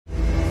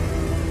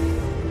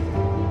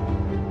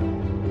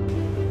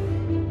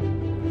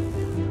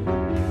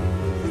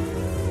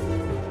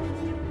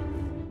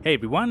Hey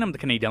everyone, I'm the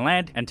Canadian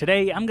Lad, and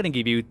today I'm gonna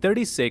give you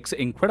 36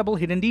 incredible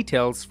hidden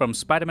details from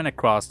Spider-Man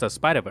Across the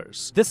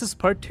Spider-Verse. This is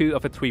part 2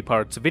 of a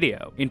 3-parts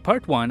video. In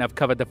part 1, I've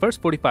covered the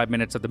first 45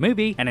 minutes of the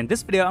movie, and in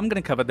this video I'm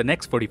gonna cover the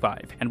next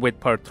 45. And with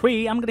part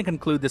 3, I'm gonna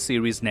conclude the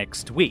series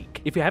next week.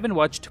 If you haven't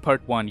watched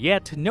part 1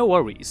 yet, no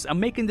worries. I'm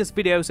making these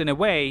videos in a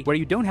way where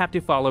you don't have to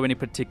follow any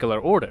particular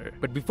order.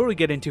 But before we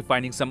get into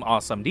finding some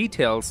awesome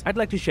details, I'd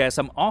like to share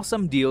some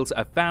awesome deals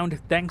I found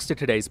thanks to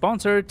today's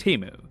sponsor,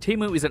 Temu.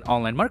 Temu is an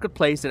online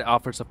marketplace that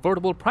offers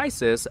affordable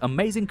prices,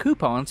 amazing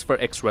coupons for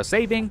extra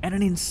saving, and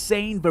an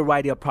insane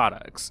variety of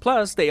products.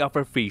 Plus, they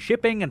offer free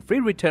shipping and free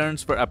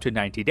returns for up to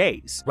 90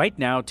 days. Right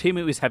now,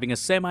 Temu is having a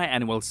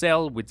semi-annual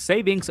sale with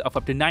savings of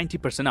up to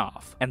 90%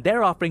 off, and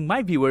they're offering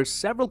my viewers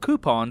several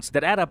coupons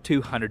that add up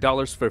to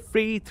 $100 for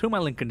free through my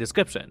link in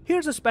description.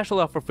 Here's a special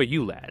offer for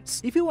you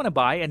lads. If you want to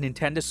buy a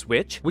Nintendo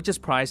Switch, which is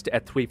priced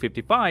at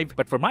 $355,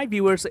 but for my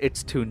viewers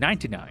it's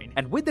 $299,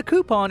 and with the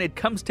coupon it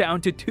comes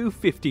down to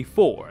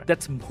 $254.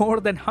 That's more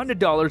than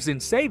 $100 in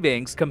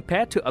savings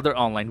compared to other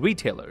online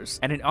retailers.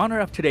 And in honor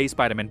of today's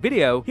Spider-Man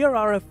video, here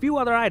are a few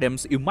other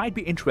items you might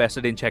be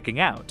interested in checking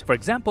out. For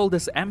example,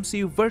 this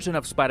MCU version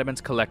of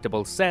Spider-Man's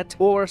collectible set,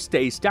 or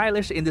stay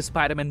stylish in the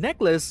Spider-Man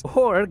necklace,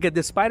 or get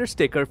the spider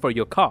sticker for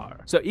your car.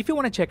 So if you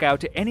want to check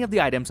out any of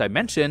the items I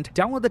mentioned,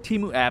 download the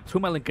Temu app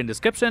through my link in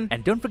description,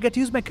 and don't forget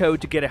to use my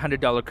code to get a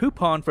 $100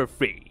 coupon for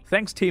free.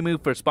 Thanks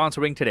Temu for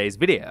sponsoring today's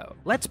video.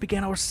 Let's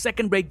begin our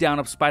second breakdown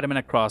of Spider-Man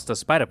Across the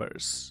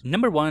Spider-Verse.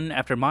 Number 1,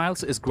 after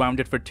Miles is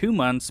grounded for 2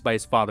 months by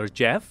his father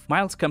Jeff,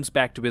 Miles comes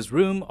back to his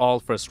room all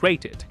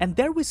frustrated. And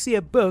there we see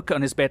a book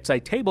on his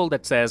bedside table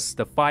that says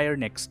The Fire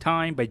Next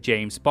Time by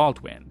James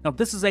Baldwin. Now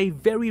this is a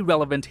very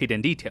relevant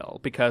hidden detail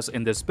because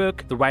in this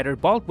book, the writer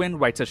Baldwin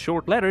writes a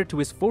short letter to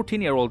his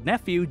 14-year-old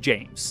nephew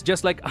James,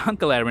 just like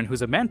Uncle Aaron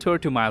who's a mentor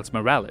to Miles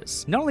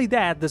Morales. Not only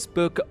that, this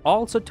book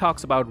also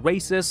talks about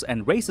races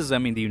and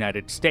racism in the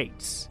United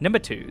States. Number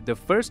 2, the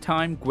first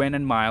time Gwen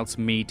and Miles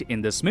meet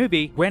in this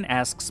movie, Gwen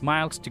asks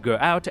Miles to go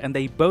out and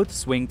they both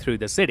swing through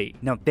the city.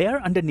 Now there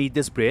underneath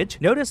this bridge,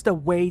 notice the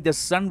way the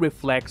sun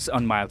reflects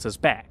on Miles's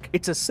back.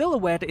 It's a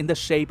silhouette in the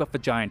shape of a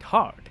giant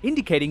heart,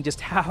 indicating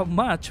just how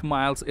much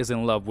Miles is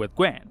in love with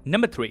Gwen.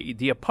 Number 3,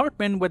 the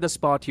apartment where the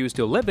Spot used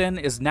to live in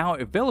is now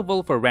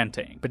available for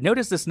renting. But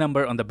notice this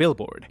number on the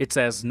billboard. It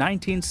says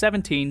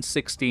 1917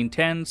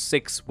 1610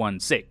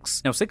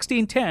 616. Now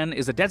 1610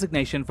 is a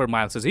designation for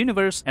Miles's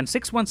universe, and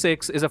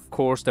 616 is of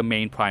course the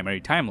main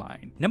primary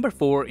timeline. Number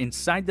 4,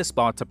 inside the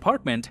Spot's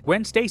apartment,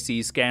 Gwen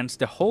Stacy scans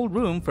the whole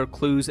room for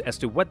clues as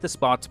to what the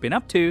Spot's been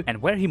up to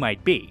and where he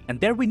might be. And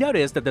there we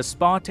notice that the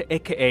Spot,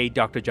 aka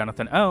Dr.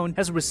 Jonathan Owen,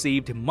 has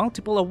received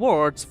multiple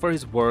awards for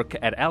his work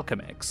at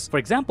Alchemix. For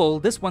example,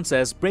 this one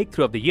says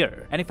Breakthrough of the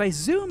Year, and if I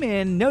zoom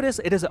in, notice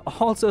it is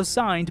also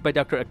signed by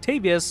Dr.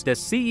 Octavius, the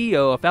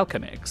CEO of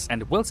Alchemix,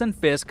 and Wilson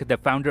Fisk, the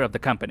founder of the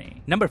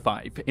company. Number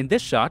 5, in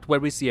this shot where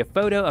we see a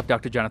photo of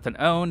Dr. Jonathan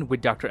Owen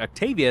with Dr.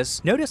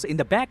 Octavius, notice in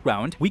the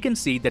background we can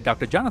see that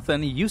Dr.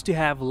 Jonathan used to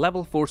have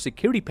level 4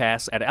 security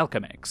pass at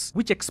Alchemix,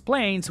 which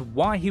explains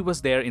why he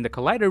was there in the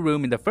Collider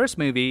room in the first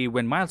movie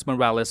when Miles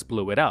Morales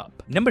blew it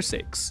up. Number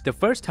 6, the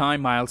first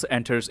time Miles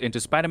enters into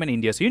Spider-Man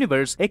India's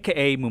universe,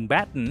 aka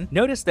Mumbattan,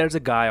 notice there's a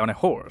guy on a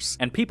horse,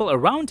 and people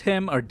around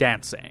him are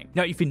dancing.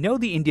 Now if you know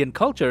the Indian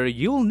culture,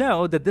 you'll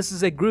know that this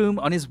is a groom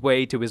on his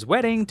way to his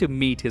wedding to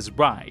meet his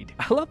bride.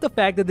 I love the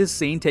fact that this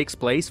scene takes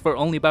place for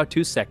only about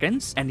 2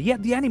 seconds, and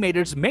yet the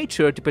animators made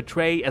sure to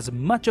portray as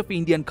much of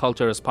Indian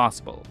culture as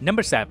possible.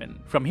 Number 7,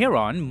 from here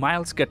on,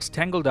 Miles gets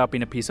tangled up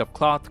in a piece of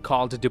cloth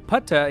called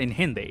dupatta in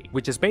Hindi,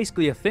 which is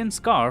basically a thin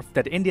scarf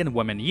that Indian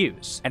women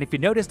use. And if you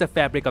notice the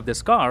fabric of the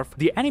scarf,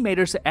 the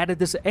animators added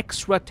this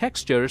extra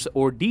textures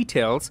or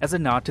details as a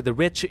nod to the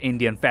rich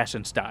Indian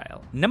fashion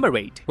style. Number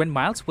 8, when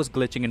Miles was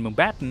glitching in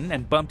Mumbattan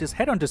and bumped his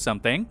head onto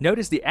something,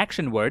 notice the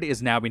action word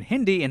is now in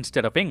Hindi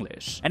instead of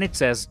English, and it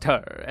says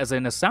tur, as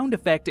in a sound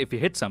effect if you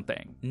hit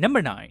something.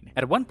 Number 9,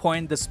 at one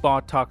point the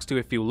Spot talks to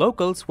a few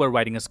locals who are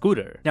riding a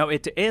scooter. Now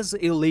it is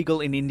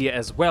illegal in India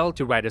as well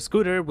to ride a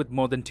scooter with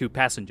more than 2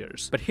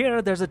 passengers, but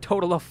here there's a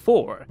total of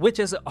 4, which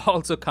is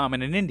also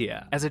common in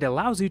India, as it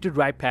allows you to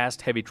drive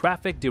past heavy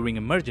traffic during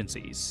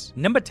emergencies.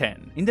 Number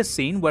 10, in the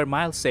scene where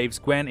Miles saves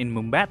Gwen in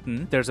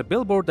Mumbattan, there's a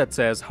billboard that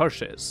says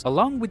Hershey's,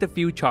 along with a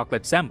few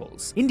chocolate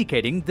symbols,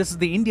 indicating this is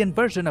the Indian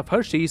version of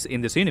Hershey's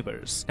in this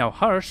universe. Now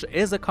Hersh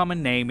is a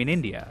common name in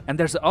India, and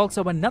there's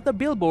also another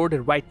billboard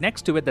right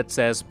next to it that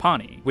says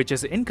Pani, which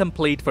is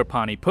incomplete for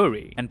Pani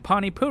Puri, and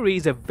Pani Puri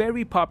is a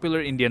very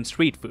popular Indian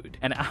street food,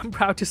 and I'm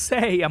proud to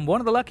say I'm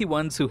one of the lucky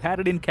ones who had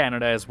it in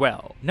Canada as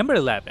well. Number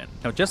 11,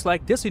 now just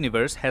like this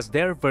universe has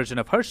their version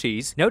of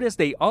Hershey's, notice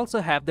they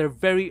also have their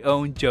very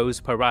own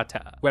Joe's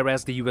Paratha,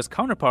 whereas the US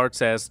counterpart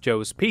says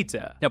Joe's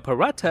Pizza. Now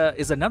paratha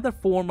is another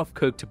form of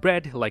cooked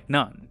bread like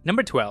naan,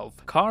 Number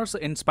 12. Cars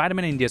in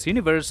Spider-Man India's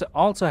universe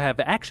also have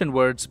action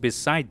words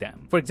beside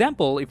them. For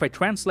example, if I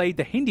translate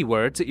the Hindi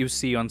words you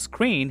see on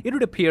screen, it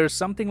would appear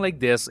something like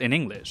this in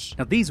English.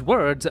 Now these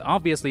words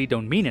obviously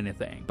don't mean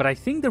anything, but I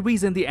think the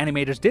reason the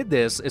animators did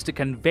this is to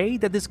convey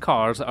that these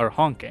cars are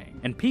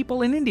honking. And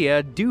people in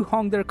India do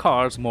honk their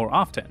cars more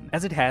often,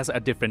 as it has a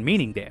different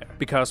meaning there,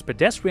 because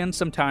pedestrians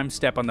sometimes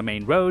step on the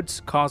main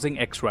roads, causing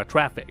extra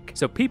traffic.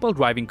 So people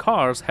driving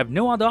cars have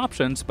no other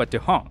options but to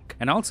honk.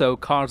 And also,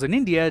 cars in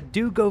India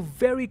do go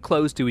very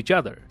close to each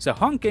other, so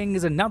honking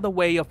is another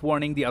way of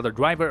warning the other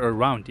driver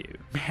around you.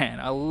 Man,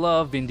 I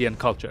love Indian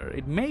culture.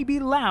 It may be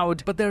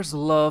loud, but there's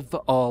love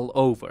all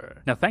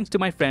over. Now thanks to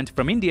my friend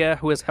from India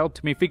who has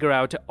helped me figure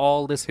out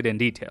all these hidden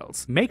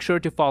details. Make sure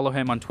to follow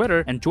him on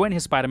Twitter and join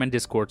his Spider-Man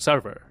Discord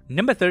server.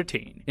 Number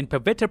 13. In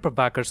Pavitra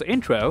Prabhakar's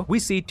intro, we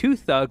see two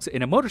thugs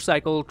in a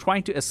motorcycle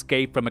trying to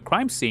escape from a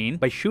crime scene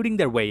by shooting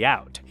their way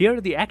out.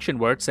 Here the action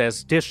word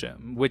says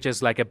disham, which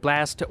is like a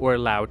blast or a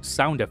loud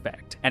sound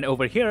effect. And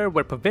over here,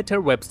 where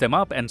Pavitra webs them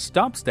up and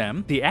stops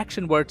them, the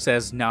action word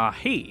says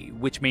nahi,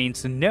 which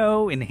means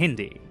no in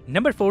Hindi.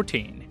 Number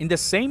 14. In the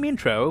same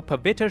intro,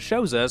 Pavitra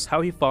shows us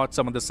how he fought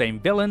some of the same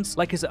villains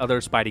like his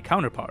other Spidey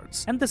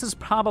counterparts. And this is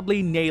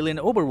probably Nayland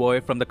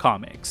Oberoi from the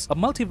comics, a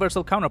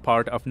multiversal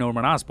counterpart of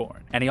Norman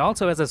Osborn. And he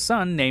also has a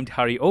son named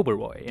Harry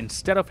Oberoi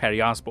instead of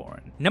Harry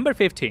Osborn. Number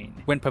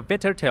 15. When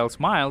Pavitra tells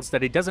Miles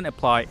that he doesn't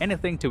apply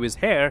anything to his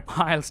hair,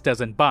 Miles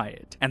doesn't buy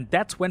it. And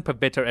that's when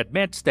Pavitra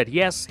admits that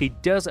yes, he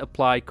does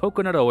apply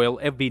coconut oil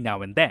every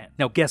now and then.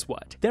 Now guess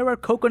what? There are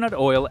coconut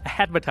oil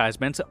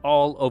advertisements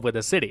all over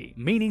the city,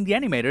 meaning the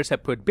animators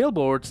have put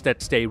billboards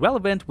that stay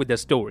relevant with the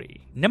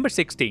story. Number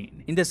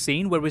 16. In the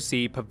scene where we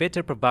see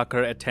Pavitra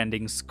Prabhakar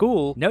attending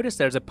school, notice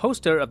there's a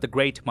poster of the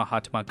great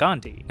Mahatma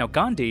Gandhi. Now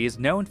Gandhi is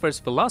known for his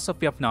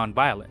philosophy of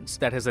non-violence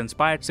that has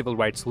inspired civil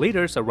rights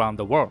leaders around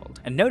the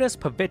world. And notice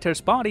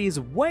Pavitra's body is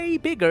way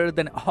bigger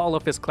than all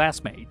of his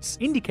classmates,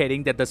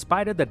 indicating that the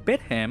spider that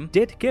bit him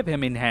did give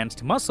him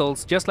enhanced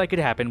muscles, just like it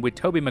happened with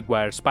Tobey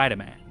Maguire's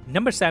Spider-Man.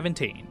 Number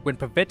 17. When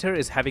Pavitra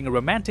is having a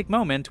romantic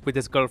moment with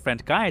his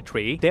girlfriend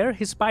Gayatri, there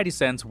his Spidey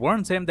sense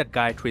warns him that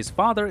Gayatri's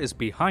father is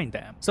behind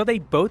them. So they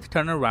both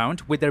turn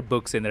around with their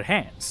books in their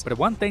hands. But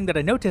one thing that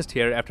I noticed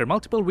here after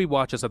multiple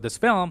rewatches of this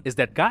film is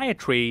that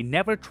Gayatri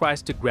never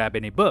tries to grab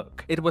any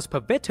book. It was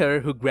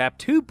Pavitra who grabbed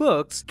two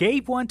books,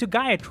 gave one to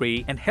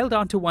Gayatri, and held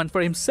on to one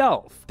for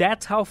himself.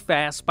 That's how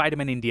fast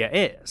Spider-Man India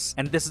is.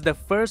 And this is the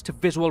first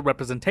visual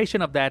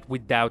representation of that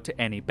without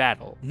any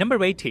battle.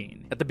 Number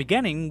 18. At the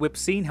beginning, we've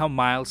seen how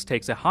Miles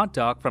takes a hot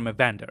dog from a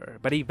vendor,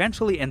 but he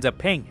eventually ends up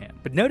paying him.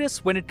 But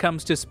notice when it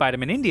comes to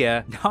Spider-Man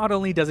India, not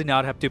only does he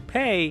not have to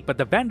pay, but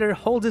the vendor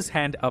holds his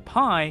hand up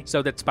high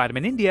so that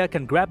Spider-Man India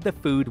can grab the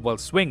food while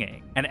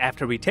swinging. And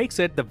after he takes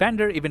it, the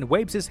vendor even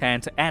waves his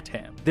hand at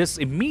him. This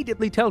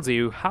immediately tells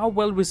you how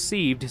well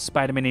received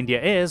Spider-Man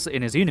India is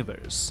in his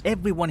universe.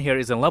 Everyone here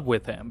is in love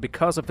with him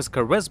because of his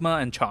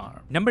charisma and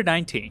charm. Number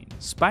 19.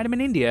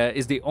 Spider-Man India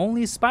is the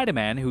only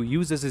Spider-Man who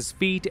uses his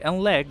feet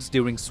and legs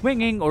during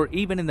swinging or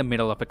even in the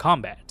middle of a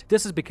combat.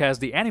 This is because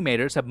the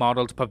animators have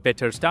modeled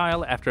Pavitra's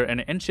style after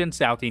an ancient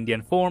South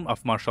Indian form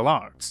of martial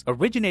arts,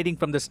 originating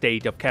from the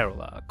state of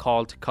Kerala,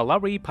 called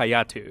Kalari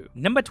Payattu.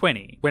 Number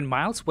 20. When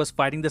Miles was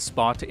fighting the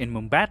Spot in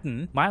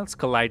Mumbattan, Miles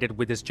collided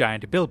with his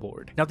giant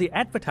billboard. Now the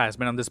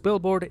advertisement on this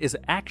billboard is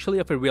actually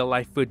of a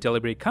real-life food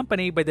delivery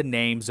company by the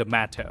name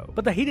Zomato.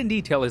 But the hidden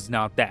detail is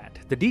not that.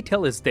 The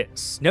detail is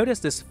this. Notice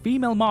this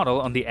female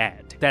model on the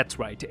ad. That's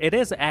right, it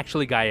is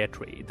actually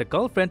Gayatri, the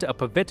girlfriend of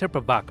Pavitra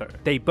Prabhakar.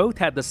 They both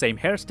had the same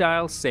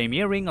hairstyle, same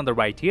earring on the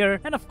right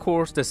ear, and of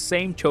course the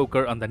same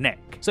choker on the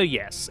neck. So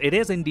yes, it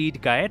is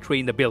indeed Gayatri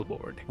in the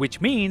billboard,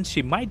 which means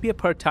she might be a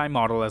part-time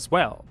model as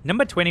well.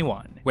 Number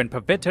 21. When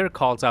Pavitra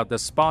calls out the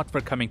Spot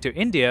for coming to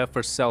India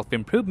for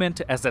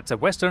self-improvement, as that's a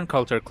Western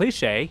culture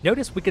cliche,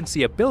 notice we can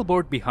see a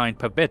billboard behind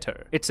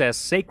Pavitra. It says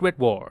Sacred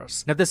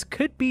Wars. Now this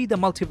could be the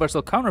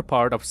multiversal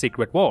counterpart of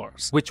Secret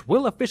Wars, which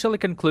will officially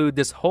conclude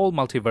this whole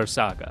multiverse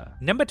saga.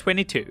 Number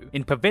 22.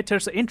 In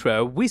Pavitra's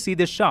intro, we see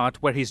this shot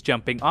where he's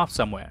jumping off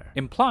somewhere,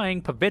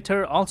 implying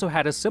Pavitra also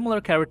had a similar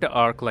character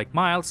arc like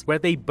Miles, where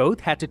they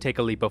both had to take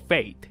a leap of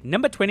faith.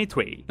 Number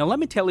 23. Now let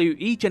me tell you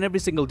each and every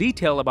single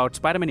detail about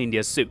Spider-Man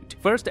India's suit.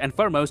 First and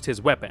foremost,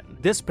 his weapon.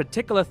 This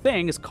particular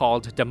thing is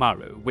called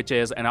Damaru, which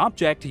is an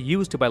object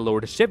used by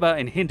Lord Shiva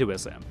in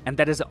Hinduism. And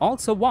that is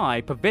also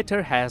why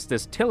Pavitra has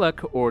this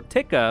tilak or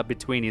tikka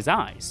between his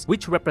eyes,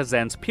 which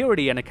represents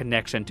purity and a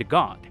connection to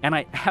God. And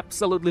I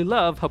absolutely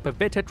love how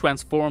Pavitra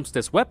transforms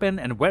this weapon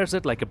and wears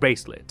it like a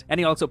bracelet. And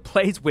he also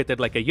plays with it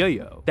like a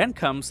yo-yo. Then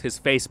comes his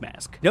face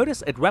mask.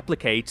 Notice it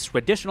replicates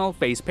traditional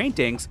face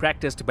paintings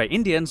practiced by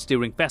Indians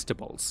during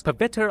festivals.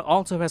 Pavitra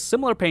also has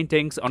similar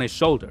paintings on his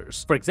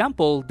shoulders. For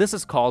example, this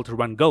is called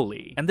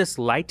Rangoli, and this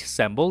light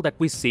symbol that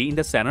we see in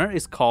the center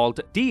is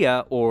called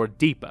Diya or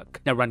Deepak.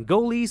 Now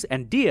Rangolis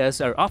and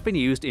Diyas are often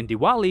used in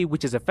Diwali,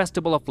 which is a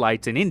festival of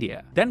lights in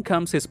India. Then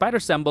comes his spider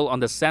symbol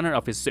on the center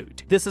of his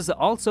suit. This is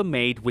also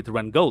made with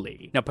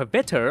Rangoli. Now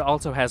Pavitra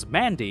also has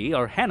Mandi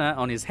or henna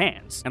on his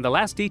hands. And the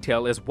last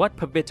detail is what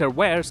Pavitra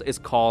wears is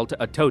called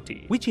a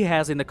dhoti, which he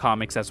has in the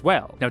comics as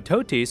well. Now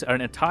dhotis are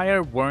an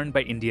attire worn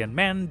by Indian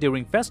men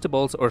during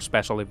festivals or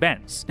special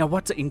events. Now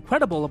what's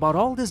incredible about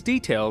all these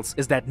details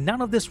is that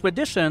none of these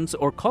traditions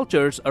or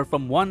cultures are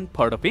from one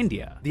part of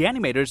India. The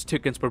animators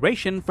took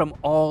inspiration from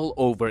all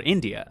over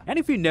India. And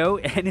if you know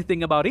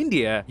anything about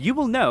India, you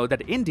will know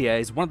that India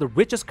is one of the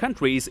richest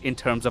countries in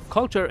terms of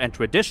culture and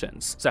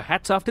traditions. So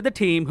hats off to the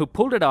team who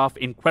pulled it off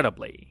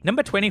incredibly.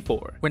 Number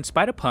 24. When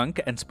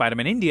Spider-Punk and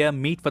Spider-Man India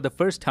meet for the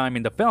first time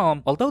in the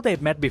film, although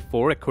they've met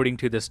before according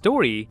to the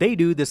story, they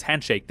do this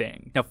handshake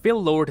thing. Now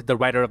Phil Lord, the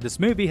writer of this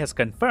movie, has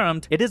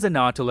confirmed it is a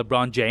nod to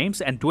LeBron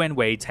James and Dwayne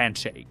Wade's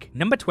handshake.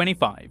 Number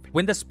 25.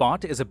 When the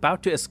Spot is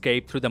about to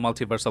escape through the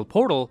multiversal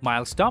portal,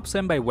 Miles stops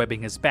him by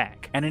webbing his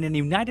back. And in a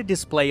united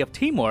display of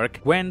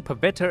teamwork, Gwen,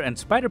 Pavitr, and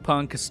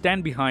Spider-Punk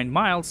stand behind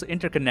Miles,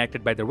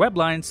 interconnected by their web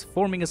lines,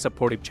 forming a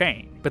supportive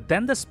chain. But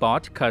then the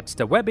Spot cuts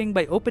the webbing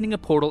by opening a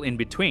portal in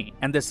between,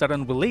 and the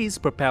sudden release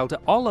propelled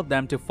all of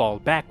them to fall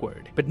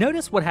backward. But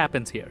notice what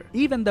happens here.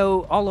 Even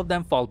though all of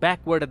them fall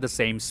backward at the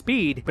same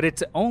speed, but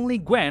it's only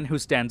Gwen who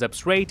stands up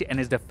straight and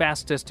is the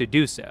fastest to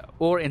do so.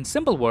 Or in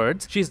simple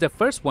words, she's the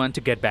first one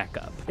to get back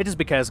up. It is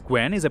because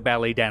Gwen is a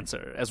ballet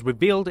dancer, as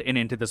revealed in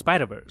Into the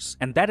Spider-Verse.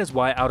 And that is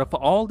why out of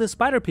all the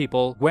Spider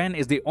people, Gwen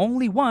is the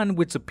only one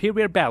with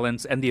superior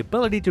balance and the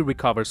ability to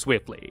recover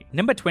swiftly.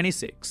 Number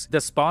 26.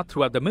 The Spot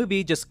throughout the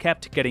movie just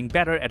kept getting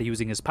better at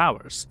using his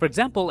powers. For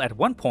example, at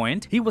one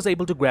point, he was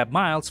able to grab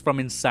Miles from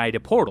inside a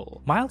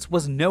portal. Miles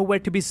was nowhere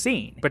to be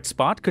seen, but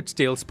Spot could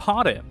still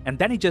spot him, and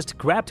then he just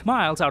grabbed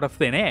Miles out of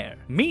thin air.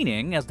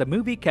 Meaning, as the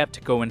movie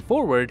kept going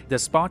forward, the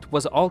Spot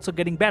was also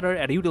getting better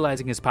at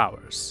utilizing his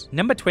powers.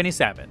 Number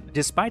 27.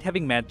 Despite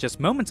having met just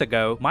moments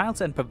ago,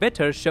 Miles and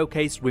Pavitr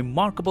showcased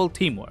remarkable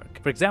teamwork.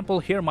 For example,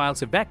 here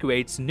Miles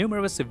evacuates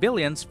numerous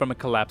civilians from a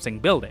collapsing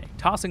building,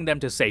 tossing them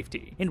to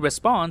safety. In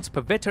response,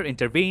 Pavitr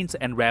intervenes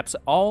and wraps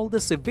all the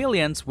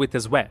civilians with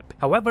his web.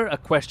 However, a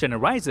question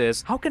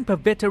arises: how can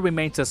Pavitr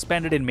remain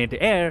suspended in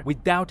mid-air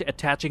without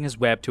attaching his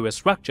web to a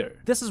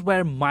structure? This is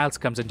where Miles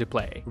comes into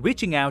play,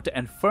 reaching out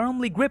and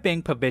firmly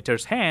gripping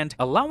Pavitr's hand,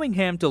 allowing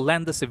him to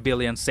land the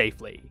civilian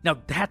safely. Now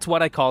that's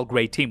what I call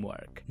great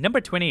teamwork. Number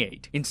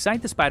 28.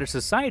 Inside the Spider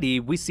Society,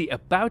 we see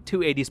about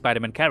 280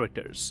 Spider-Man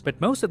characters,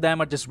 but most of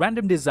them are just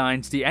random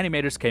designs the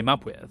animators came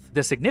up with.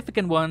 The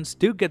significant ones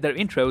do get their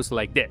intros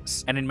like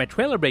this, and in my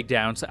trailer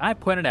breakdowns, I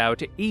pointed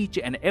out each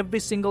and every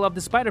single of the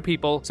Spider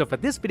people, so for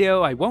this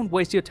video, I won't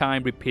waste your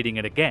time repeating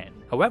it again.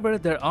 However,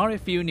 there are a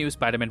few new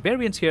Spider-Man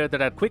variants here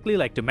that I'd quickly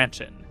like to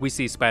mention. We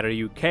see Spider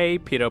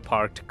UK, Peter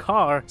Parked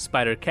Car,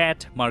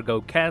 Spider-Cat,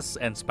 Margot Kess,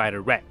 and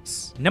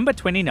Spider-Rex. Number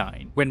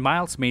 29. When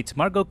Miles meets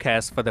Margot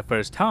Kess for the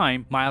first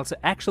time, Miles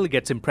actually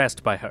gets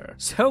impressed by her.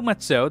 So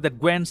much so that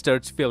Gwen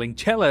starts feeling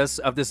jealous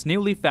of this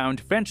newly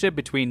found friendship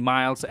between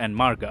Miles and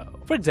Margot.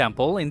 For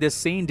example, in this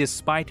scene,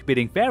 despite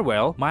bidding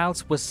farewell,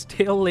 Miles was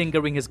still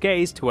lingering his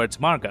gaze towards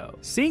Margot.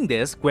 Seeing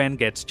this, Gwen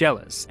gets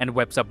jealous and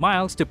webs up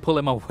Miles to pull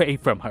him away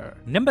from her.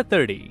 Number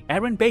 30.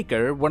 Aaron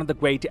Baker, one of the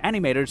great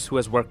animators who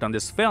has worked on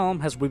this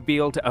film, has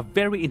revealed a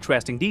very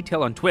interesting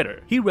detail on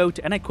Twitter. He wrote,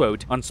 and I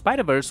quote, "On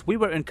Spider-Verse, we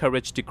were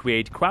encouraged to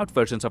create crowd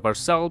versions of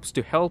ourselves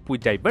to help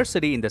with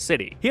diversity in the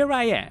city. Here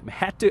I am,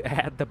 had to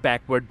add the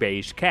backward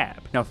beige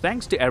cap." Now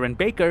thanks to Aaron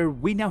Baker,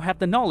 we now have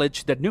the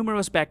knowledge that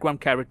numerous background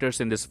characters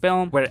in this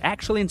film were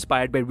actually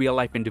inspired by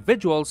real-life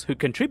individuals who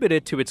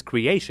contributed to its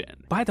creation.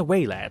 By the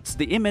way, lads,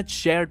 the image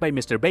shared by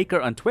Mr.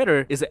 Baker on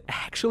Twitter is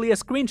actually a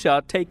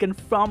screenshot taken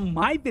from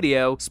my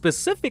video,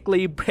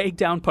 specifically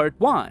Breakdown Part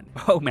 1.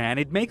 Oh man,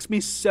 it makes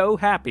me so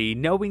happy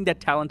knowing that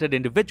talented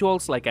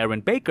individuals like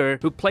Aaron Baker,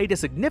 who played a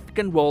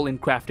significant role in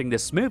crafting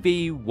this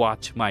movie,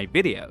 watch my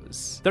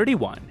videos.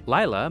 31.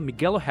 Lila,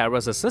 Miguel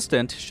O'Hara's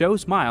assistant,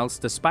 shows Miles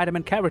the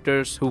Spider-Man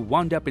characters who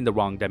wound up in the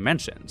wrong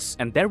dimensions.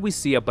 And there we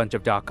see a bunch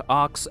of Doc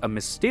Ock, a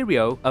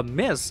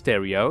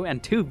Mysterio,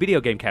 and 2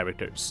 video game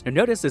characters. Now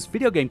notice this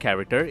video game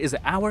character is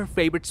our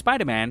favorite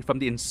Spider-Man from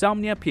the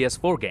Insomnia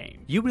PS4 game.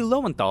 Yuri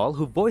Lowenthal,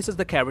 who voices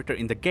the character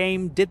in the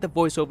game, did the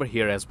voiceover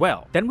here as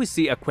well. Then we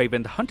see a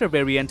Kraven the Hunter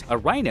variant, a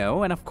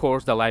Rhino, and of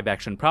course the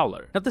live-action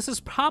Prowler. Now this is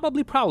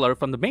probably Prowler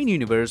from the main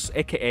universe,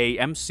 aka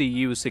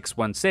MCU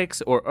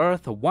 616 or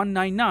Earth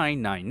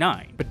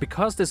 19999. But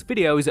because this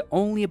video is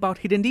only about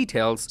hidden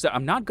details, so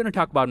I'm not gonna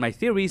talk about my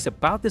theories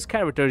about this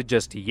character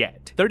just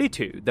yet.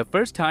 32. The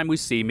first time we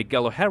see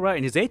Miguel O'Hara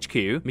in his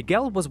HQ,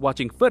 Miguel was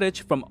watching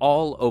footage from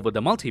all over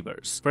the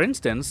multiverse. For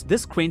instance,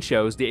 this screen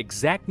shows the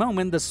exact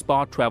moment the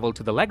Spot traveled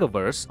to the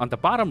Legoverse. On the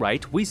bottom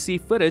right, we see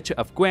footage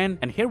of Gwen,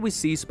 and here we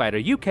see Spider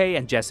UK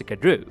and Jessica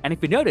Drew. And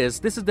if you notice,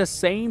 this is the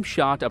same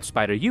shot of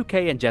Spider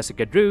UK and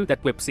Jessica Drew that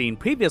we've seen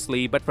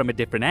previously, but from a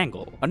different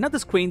angle. Another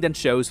screen then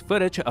shows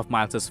footage of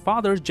Miles'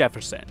 father,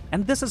 Jefferson.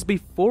 And this is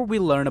before we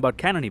learn about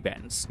canon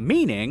events,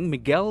 meaning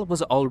Miguel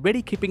was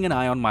already keeping an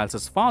eye on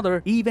Miles'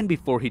 father even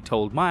before he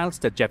told Miles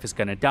that Jeff is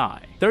gonna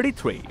die.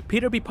 33.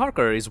 Peter B.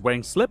 Parker is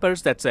wearing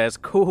slippers that says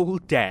 "Cool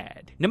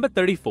Dad." Number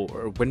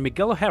 34. When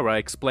Miguel O'Hara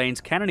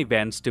explains canon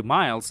events to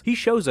Miles, he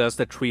shows us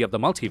the Tree of the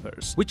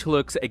Multiverse, which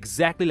looks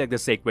exactly like the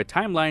sacred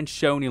timeline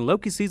shown in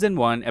Loki Season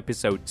 1,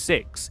 Episode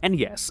 6. And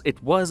yes,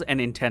 it was an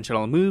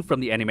intentional move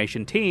from the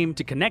animation team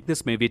to connect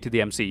this movie to the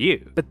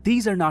MCU. But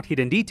these are not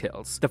hidden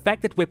details. The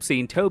fact that we've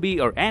seen Toby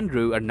or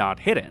Andrew are not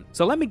hidden.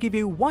 So let me give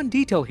you one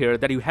detail here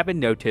that you haven't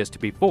noticed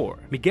before.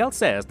 Miguel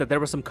says that there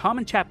were some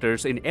common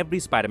chapters in every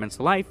Spider-Man's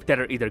life that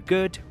are either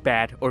good,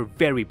 bad, or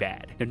very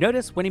bad. Now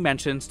notice when he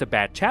mentions the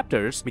bad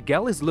chapters,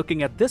 Miguel is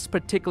looking at this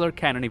particular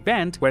canon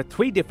event where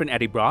 3 different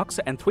Eddie Brocks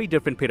and 3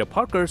 different Peter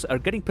Parkers are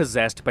getting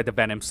possessed by the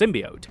Venom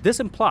symbiote. This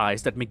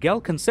implies that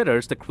Miguel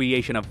considers the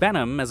creation of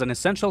Venom as an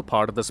essential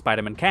part of the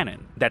Spider-Man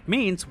canon. That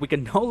means we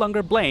can no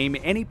longer blame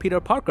any Peter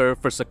Parker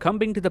for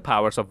succumbing to the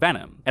powers of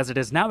Venom, as it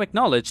is now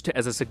acknowledged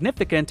as a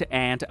significant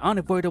and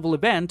unavoidable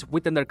event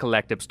within their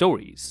collective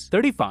stories.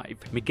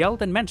 35. Miguel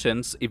then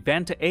mentions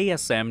event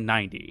ASM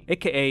 90,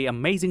 aka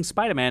Amazing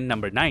Spider-Man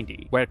number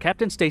 90, where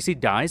Captain Stacy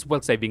dies while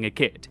saving a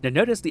kid.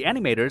 Now notice the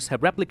animators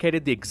have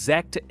replicated the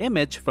exact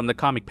image from the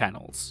comic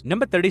panels.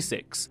 Number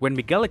 36. When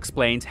Miguel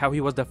explains how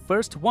he was the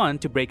first one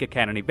to break a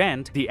canon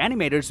event, the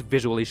animators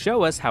visually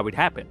show us how it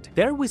happened.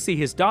 There we see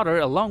his daughter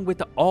along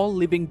with all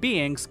living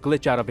beings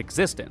glitch out of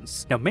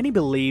existence. Now many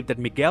believe that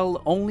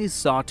Miguel only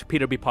sought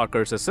Peter B.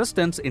 Parker's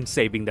assistance in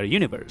saving their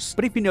universe.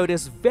 But if you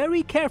notice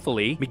very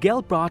carefully,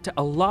 Miguel brought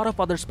a lot of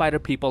other Spider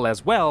people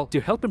as well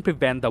to help him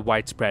prevent the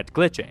widespread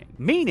glitching.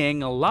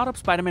 Meaning a lot of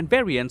Spider-Man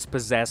variants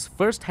possess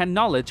first-hand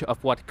knowledge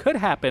of what could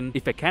happen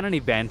if a canon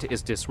event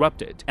is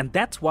disrupted. And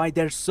that's why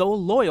they're so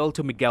loyal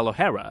to Miguel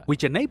O'Hara,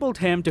 which enabled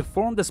him to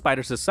form the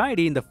Spider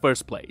Society in the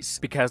first place,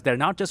 because they're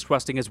not just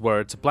trusting his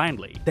words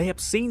blindly. They have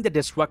seen the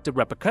destructive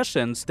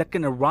repercussions that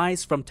can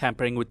arise from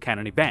tampering with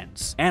canon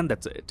events. And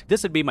that's it.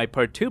 This would be my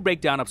part 2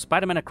 breakdown of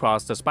Spider-Man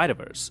Across the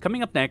Spider-Verse.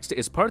 Coming up next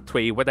is part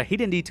 3, where the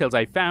hidden details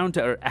I found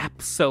are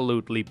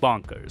absolutely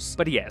bonkers.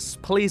 But yes,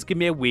 please give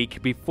me a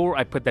week before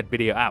I put that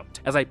video out,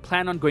 as I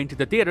plan on going to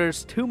the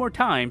theaters 2 more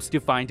times to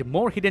find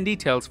more hidden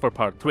details for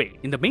part 3.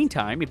 In the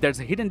meantime, if there's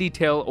a hidden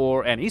detail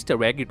or an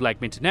Easter egg you'd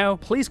like me to know,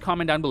 please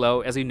comment down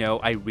below, as you know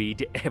I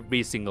read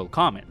every single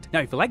comment. Now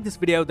if you like this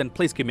video, then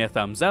please give me a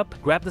thumbs up,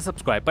 grab the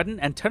subscribe button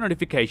and turn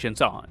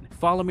notifications on.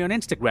 Follow me on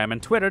Instagram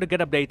and Twitter to get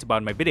updates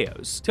about my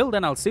videos. Till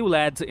then, I'll see you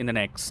lads in the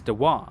next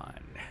one.